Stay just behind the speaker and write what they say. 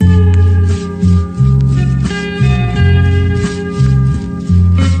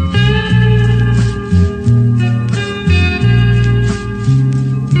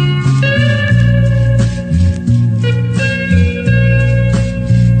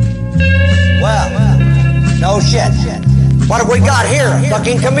Oh shit. What have we got here? A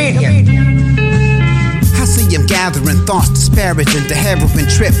fucking comedian. I see him gathering thoughts, disparaging the heroin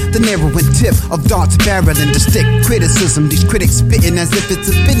trip, the narrowing tip of darts barreling the stick. Criticism, these critics spitting as if it's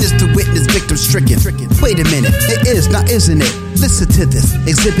a business to witness victims stricken. Wait a minute, it is, now isn't it? Listen to this,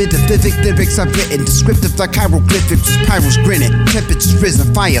 exhibit the vivid lyrics I've written, descriptive like hieroglyphics, spirals grinning, temperatures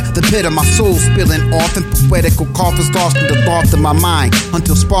risen, fire, the pit of my soul spilling off, and poetical coffins lost in the loft of my mind,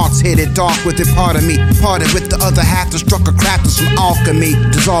 until sparks hit it dark with it part of me, parted with the other half and struck a craft of some alchemy,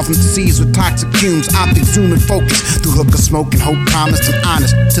 dissolving the seas with toxic fumes, optics zoom and focus, through hook of smoke and hope promised and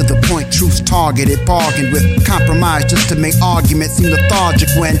honest, to the point truth's targeted, bargained with, compromise just to make arguments seem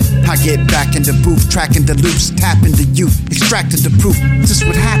lethargic when I get back in the booth, tracking the loops, tapping the youth, extracting the proof, this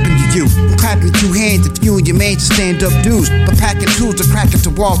what happened to you. I'm clapping two hands if you and your man just stand up dudes, but packing tools to cracking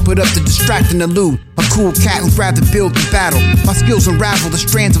to walls, put up to distract and elude. A cool cat who'd rather build than battle. My skills unravel the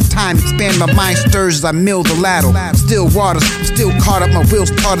strands of time, expand my mind stirs as I mill the ladle. Still waters, I'm still caught up, my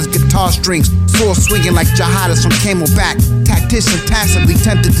wheels taut as guitar strings, sword swinging like jihadists from Camelback. Tactician tacitly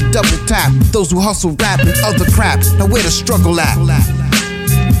tempted to double tap those who hustle rap and other crap. Now where the struggle at?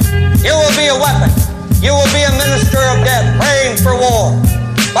 You will be a weapon. You will be a minister of death, praying for war.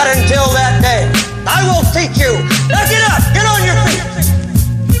 But until that day, I will teach you. Now get up, get on your feet.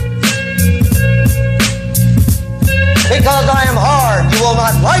 Because I am hard, you will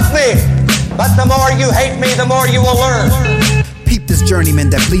not like me. But the more you hate me, the more you will learn. Peep this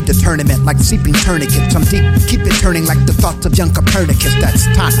journeyman that bleed the tournament like seeping tourniquets. I'm deep, keep it turning like the thoughts of young Copernicus. That's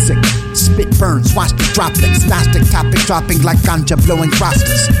toxic. Spit burns, watch the droplets. Gnostic topic dropping like ganja blowing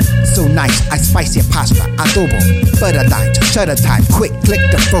rosters. So nice, I spice your pasta, adobo. Butter line, shutter time, quick, click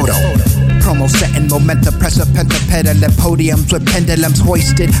the photo. Promo setting, momentum, pressure, pentapedaling podiums with pendulums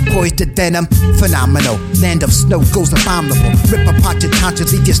hoisted, poised to denim. Phenomenal, land of snow goes abominable. Rip apart your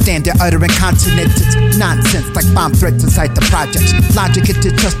conscience, leave you stand there uttering consonants. It's nonsense like bomb threats inside the projects. Logic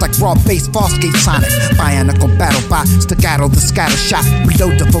into just like raw bass, false gate sonic. Bionicle battle bot, staccato, the scatter shot.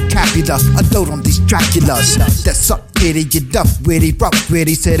 Reload the vocabulary, unload on these Draculas. That's up, kitty, you duff, witty, rough,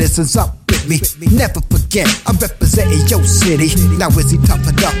 witty, citizens up with me. Never forget, I'm representing your city. Now is he tough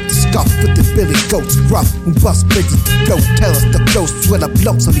enough to scuff with the Billy Goats rough? Who bust bridges to go, tell us the flow, swill up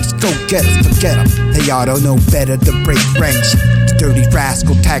lumps on these go-getters, forget them. They all don't know better than break ranks. The dirty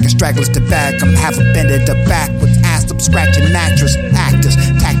rascal tagging stragglers to bag them, have a bended the backwards, ass up, scratching mattress. Actors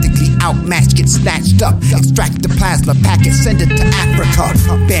tactically outmatched, get snatched up, extract the plasma packet, send it to Africa.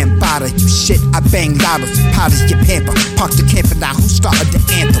 Bambada, you shit, I bang louder, powder your pamper. Park the camper now, who started the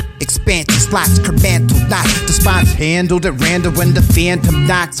anthem? Expansion slots, commando knock, the spines handled at random when the phantom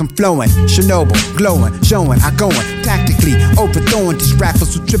knocks. I'm flowing, Chernobyl, glowing, showing, I going tactically, overthrowing these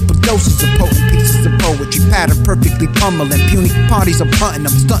rappers with triple doses of potent pieces of poetry, pattern perfectly pummeling, puny parties, I'm hunting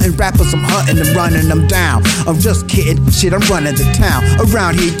them, stunting rappers, I'm hunting them, running them down. I'm just kidding, shit, I'm running the town.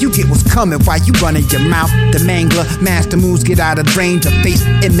 Around here, you get what's coming while you running your mouth. The mangler, master moves, get out of range, I face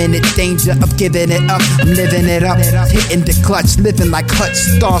imminent danger of giving it up. I'm living it up, hitting the clutch, living like Hutch,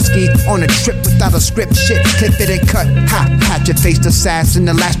 Starsky, on a trip without a script, shit, clip it and cut. Ha, hatchet-faced assassin,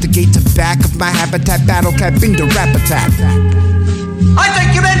 elastigate to back of my habitat, battle cat, bring the rap attack. I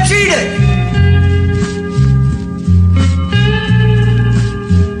think you've been cheated.